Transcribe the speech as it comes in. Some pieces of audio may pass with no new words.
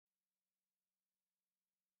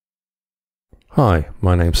Hi,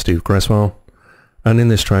 my name's Steve Gresswell, and in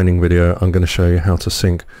this training video I'm going to show you how to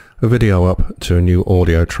sync a video up to a new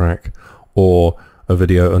audio track or a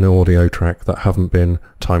video and audio track that haven't been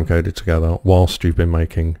time-coded together whilst you've been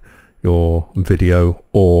making your video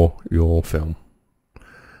or your film.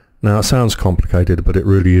 Now it sounds complicated, but it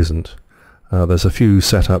really isn't. There's a few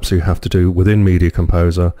setups you have to do within Media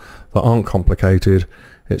Composer that aren't complicated.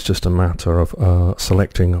 It's just a matter of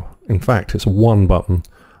selecting, in fact it's one button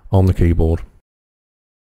on the keyboard.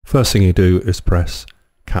 First thing you do is press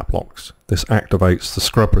cap locks. This activates the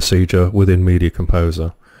scrub procedure within Media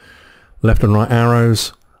Composer. Left and right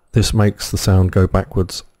arrows, this makes the sound go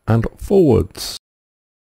backwards and forwards.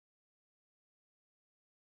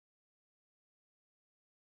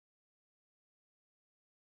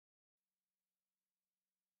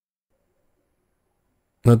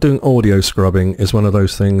 Now doing audio scrubbing is one of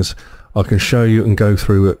those things I can show you and go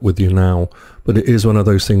through it with you now, but it is one of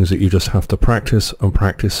those things that you just have to practice and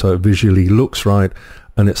practice so it visually looks right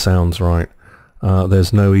and it sounds right.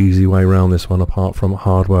 There's no easy way around this one apart from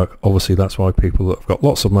hard work. Obviously that's why people that have got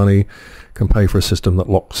lots of money can pay for a system that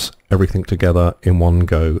locks everything together in one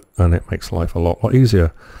go, and it makes life a lot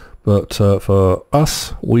easier. But for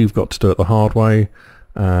us, we've got to do it the hard way.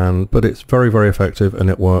 But it's very effective and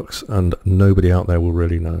it works, and nobody out there will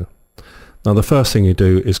really know. Now the first thing you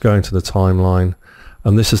do is go into the timeline,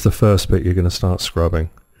 and this is the first bit you're going to start scrubbing.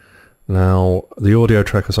 Now the audio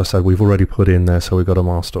track, as I said, we've already put in there, so we've got a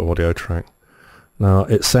master audio track. Now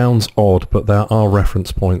it sounds odd, but there are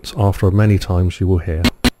reference points after many times you will hear.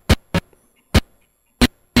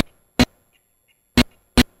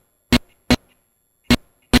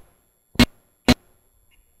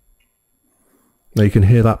 Now you can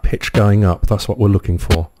hear that pitch going up, that's what we're looking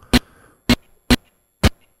for.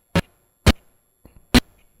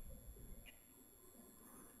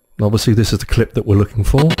 And obviously this is the clip that we're looking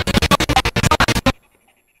for.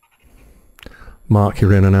 Mark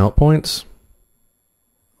your in and out points.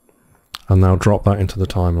 And now drop that into the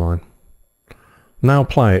timeline. Now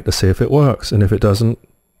play it to see if it works, and if it doesn't,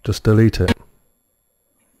 just delete it.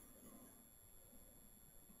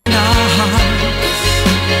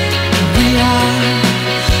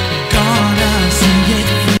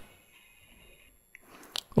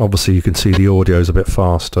 Obviously you can see the audio is a bit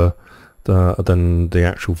faster than the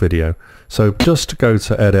actual video. So just go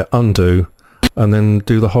to edit, undo, and then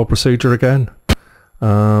do the whole procedure again.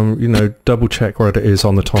 Double check where it is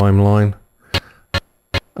on the timeline,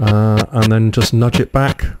 and then just nudge it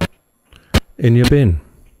back in your bin.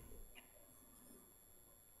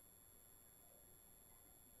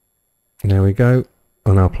 There we go,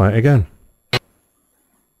 and I'll play it again.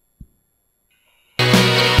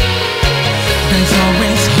 There's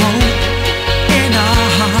always hope in our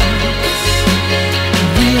hearts.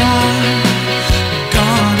 We are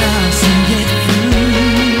gonna see it through.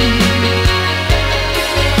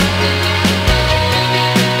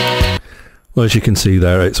 Well, as you can see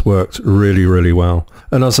there, it's worked really well.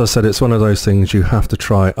 And as I said, it's one of those things you have to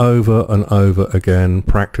try over and over again.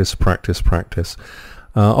 Practice.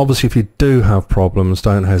 Obviously, if you do have problems,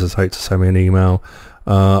 don't hesitate to send me an email.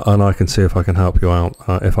 And I can see if I can help you out.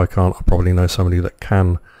 If I can't, I probably know somebody that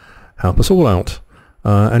can help us all out.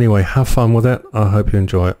 Anyway, have fun with it. I hope you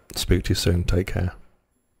enjoy it. Speak to you soon. Take care.